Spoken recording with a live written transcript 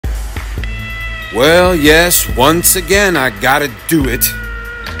Well, yes, once again, I gotta do it.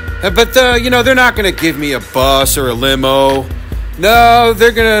 But, they're not gonna give me a bus or a limo. No,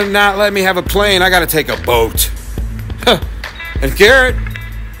 they're gonna not let me have a plane. I gotta take a boat. And Garrett,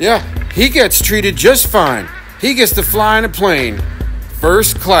 yeah, he gets treated just fine. He gets to fly in a plane.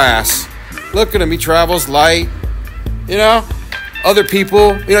 First class. Look at him, he travels light. Other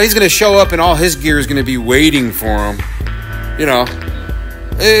people, he's gonna show up and all his gear is gonna be waiting for him.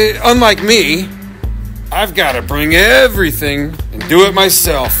 Unlike me, I've gotta bring everything and do it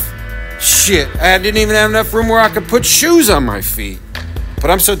myself. Shit, I didn't even have enough room where I could put shoes on my feet. But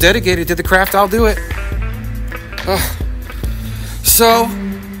I'm so dedicated to the craft, I'll do it. So,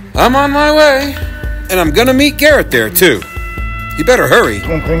 I'm on my way. And I'm gonna meet Garrett there, too. You better hurry. That's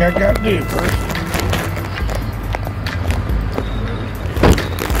one thing I gotta do first.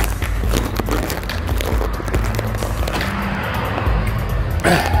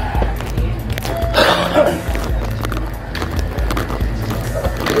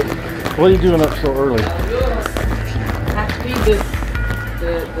 What are you doing up so early? I have to feed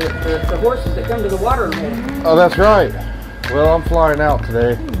the horses that come to the watering hole. Oh, that's right. Well, I'm flying out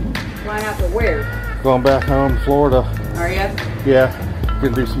today. Flying out to where? Going back home to Florida. Are you? Yeah.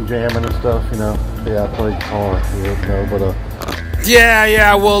 Gonna do some jamming and stuff, Yeah, I play guitar,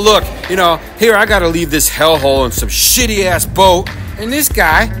 Yeah, well, look, here I gotta leave this hellhole in some shitty-ass boat. And this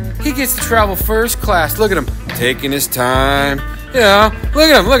guy, he gets to travel first class. Look at him, taking his time. Look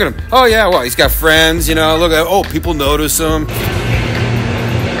at him. Oh, yeah, well, he's got friends, people notice him.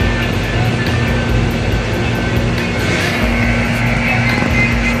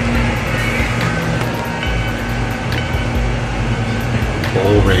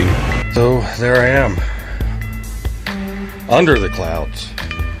 Boring. So, there I am. Under the clouds.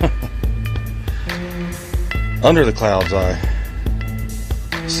 Under the clouds,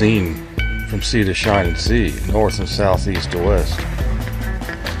 seen from sea to shining sea, north and south, east to west.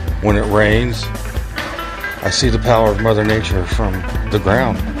 When it rains, I see the power of Mother Nature from the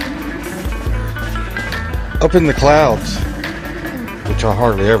ground. Up in the clouds, which I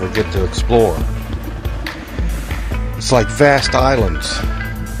hardly ever get to explore, it's like vast islands.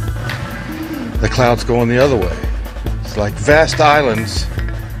 The clouds going the other way. It's like vast islands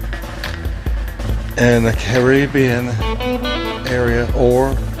in the Caribbean area,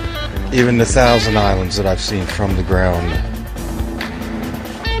 or even the Thousand Islands that I've seen from the ground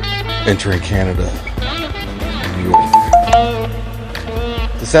entering Canada and New York.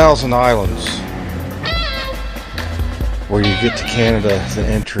 The Thousand Islands, where you get to Canada, the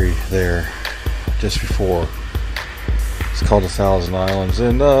entry there just before, it's called the Thousand Islands.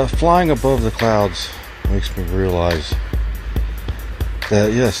 And flying above the clouds makes me realize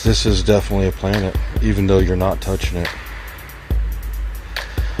that yes, this is definitely a planet, even though you're not touching it.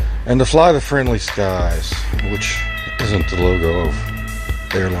 And to fly the friendly skies, which isn't the logo of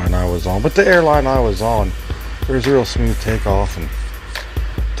the airline I was on, but the airline I was on, there was a real smooth takeoff, and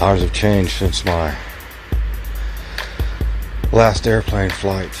times have changed since my last airplane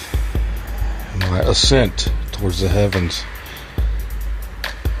flight, my ascent towards the heavens.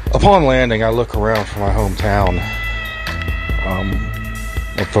 Upon landing, I look around for my hometown.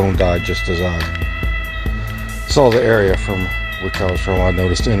 My phone died just as I saw the area from which I was from. I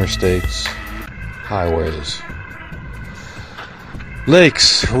noticed interstates, highways,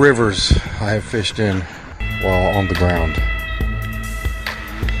 lakes, rivers I have fished in while on the ground.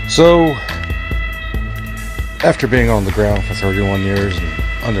 So, after being on the ground for 31 years and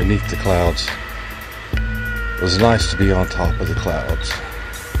underneath the clouds, it was nice to be on top of the clouds.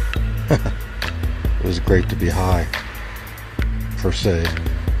 It was great to be high, per se.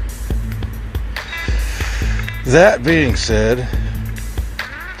 That being said,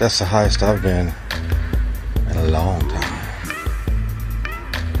 that's the highest I've been in a long time.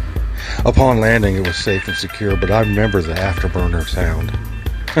 Upon landing, it was safe and secure, but I remember the afterburner sound.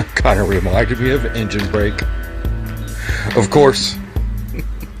 Kind of reminded me of engine brake. Of course,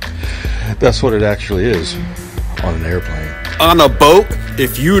 that's what it actually is on an airplane. On a boat,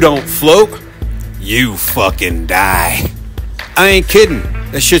 if you don't float, you fucking die. I ain't kidding.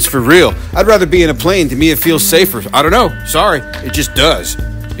 That shit's for real. I'd rather be in a plane. To me, it feels safer. I don't know. Sorry. It just does.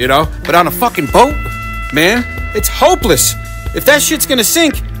 But on a fucking boat, man, it's hopeless. If that shit's gonna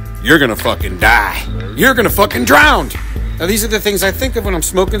sink, you're gonna fucking die. You're gonna fucking drown. Now, these are the things I think of when I'm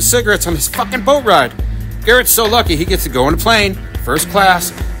smoking cigarettes on this fucking boat ride. Garrett's so lucky he gets to go in a plane, first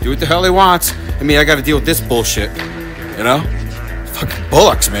class, do what the hell he wants. I mean, I gotta deal with this bullshit. Fucking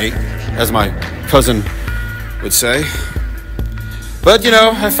bullocks, mate, as my cousin would say. But,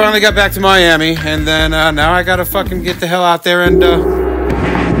 I finally got back to Miami, and then now I gotta fucking get the hell out there and,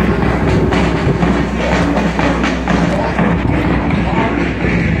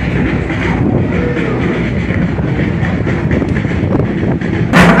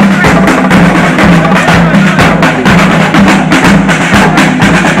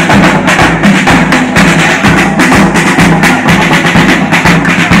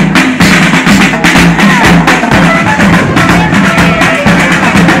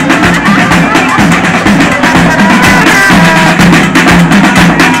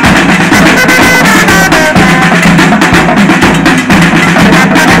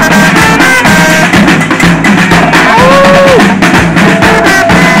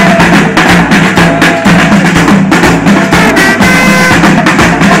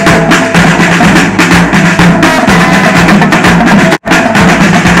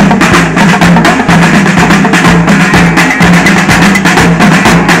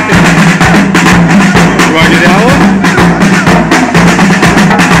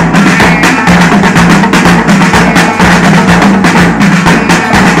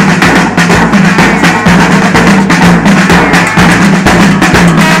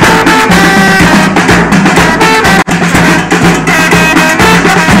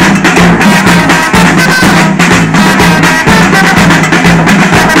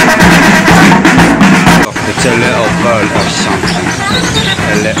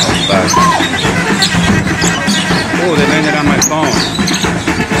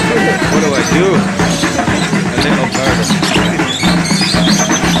 Dude, that ain't no tiger.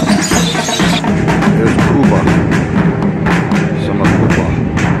 There's Cuba. Summer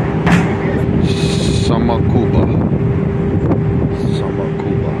Cuba.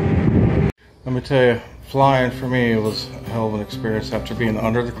 Let me tell you, flying for me was a hell of an experience. After being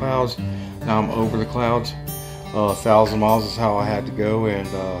under the clouds, now I'm over the clouds. 1,000 miles is how I had to go, and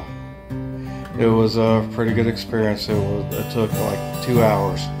it was a pretty good experience. It took like 2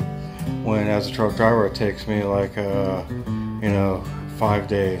 hours, when as a truck driver it takes me like 5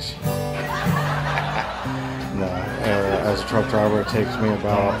 days. No, as a truck driver it takes me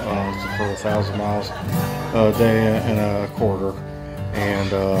about for 1,000 miles a day and a quarter, and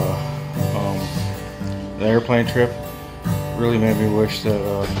the airplane trip really made me wish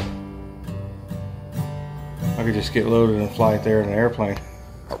that I could just get loaded and fly it there in an airplane.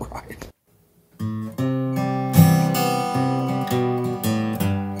 All right.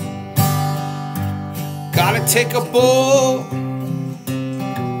 Gotta take a boat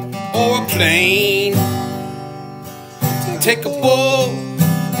or a plane. Take a boat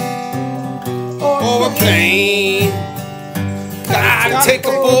or a plane. Gotta take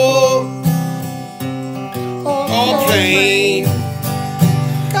a boat or a plane.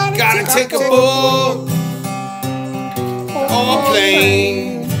 Gotta take a boat or a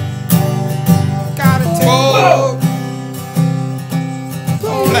plane. Gotta take a boat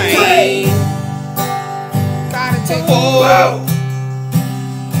or a plane. Gotta take a boat.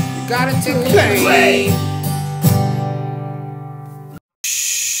 You gotta take a plane.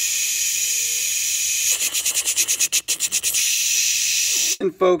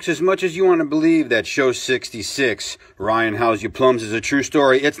 And folks, as much as you want to believe that show 66, Ryan How's You Plums, is a true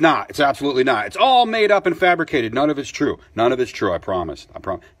story, it's not. It's absolutely not. It's all made up and fabricated. None of it's true. None of it's true, I promise.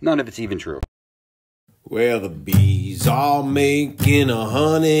 None of it's even true. Well, the bees all making a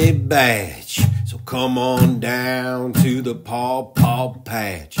honey batch, so come on down to the paw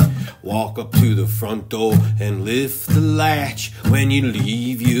patch. Walk up to the front door and lift the latch. When you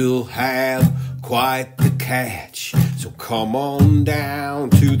leave, you'll have quite the catch. So come on down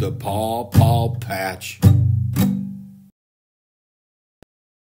to the paw patch.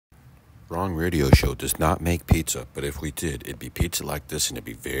 Wrong Radio Show does not make pizza, but if we did, it'd be pizza like this and it'd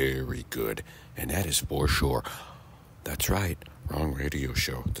be very good. And that is for sure. That's right. Wrong Radio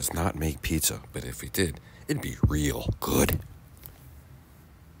Show does not make pizza, but if we did, it'd be real good.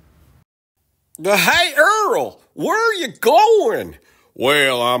 Hey, Earl, where are you going?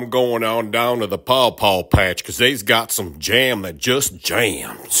 Well, I'm going on down to the paw patch, 'cause they's got some jam that just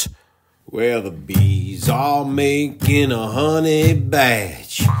jams. Well, the bees all making a honey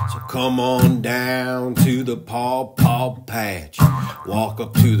batch, so come on down to the paw patch. Walk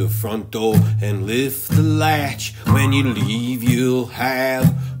up to the front door and lift the latch. When you leave, you'll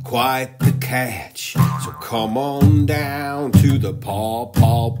have quite the catch. So come on down to the paw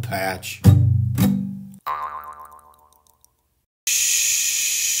patch.